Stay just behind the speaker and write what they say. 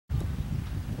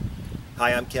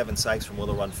Hi, I'm Kevin Sykes from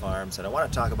Willow Farms, and I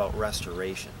want to talk about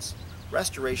restorations.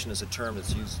 Restoration is a term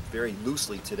that's used very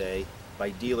loosely today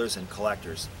by dealers and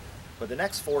collectors. But the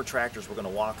next four tractors we're going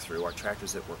to walk through are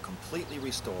tractors that were completely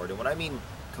restored. And when I mean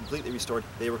completely restored,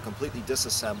 they were completely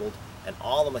disassembled, and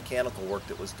all the mechanical work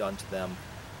that was done to them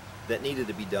that needed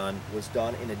to be done was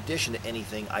done in addition to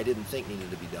anything I didn't think needed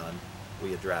to be done,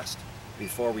 we addressed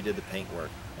before we did the paint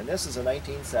work. And this is a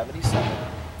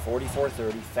 1977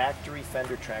 4430 factory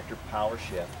fender tractor power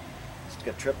shift. It's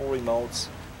got triple remotes,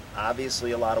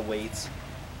 obviously a lot of weights,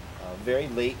 very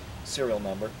late serial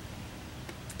number,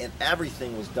 and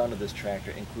everything was done to this tractor,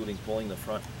 including pulling the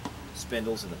front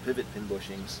spindles and the pivot pin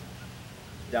bushings,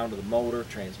 down to the motor,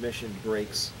 transmission,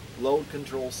 brakes, load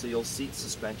control seals, seat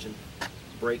suspension,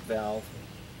 brake valve,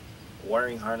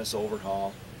 wiring harness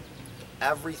overhaul.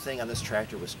 Everything on this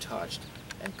tractor was touched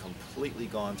and completely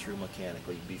gone through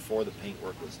mechanically before the paint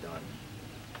work was done.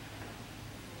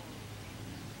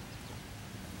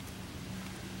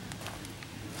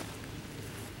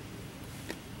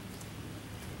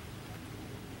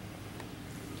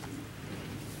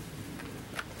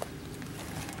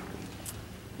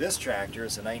 This tractor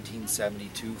is a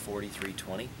 1972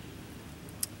 4320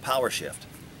 power shift.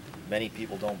 Many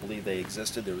people don't believe they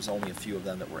existed. There was only a few of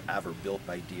them that were ever built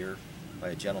by Deere, by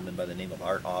a gentleman by the name of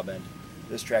Art Aubend.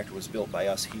 This tractor was built by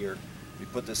us here. We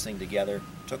put this thing together.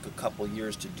 Took a couple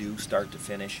years to do, start to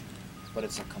finish, but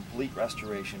it's a complete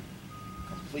restoration,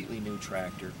 completely new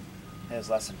tractor. Has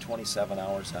less than 27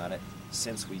 hours on it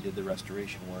since we did the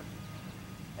restoration work.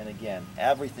 And again,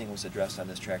 everything was addressed on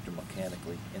this tractor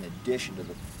mechanically, in addition to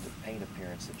the paint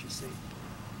appearance that you see.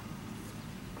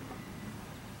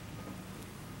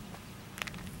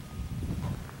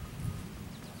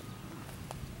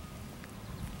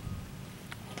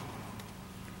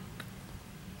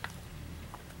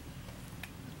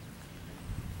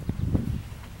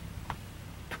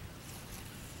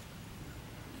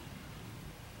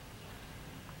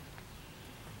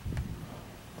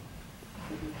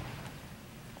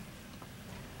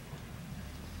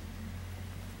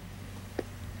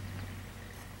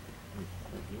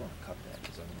 You want to cut that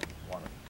because I don't want to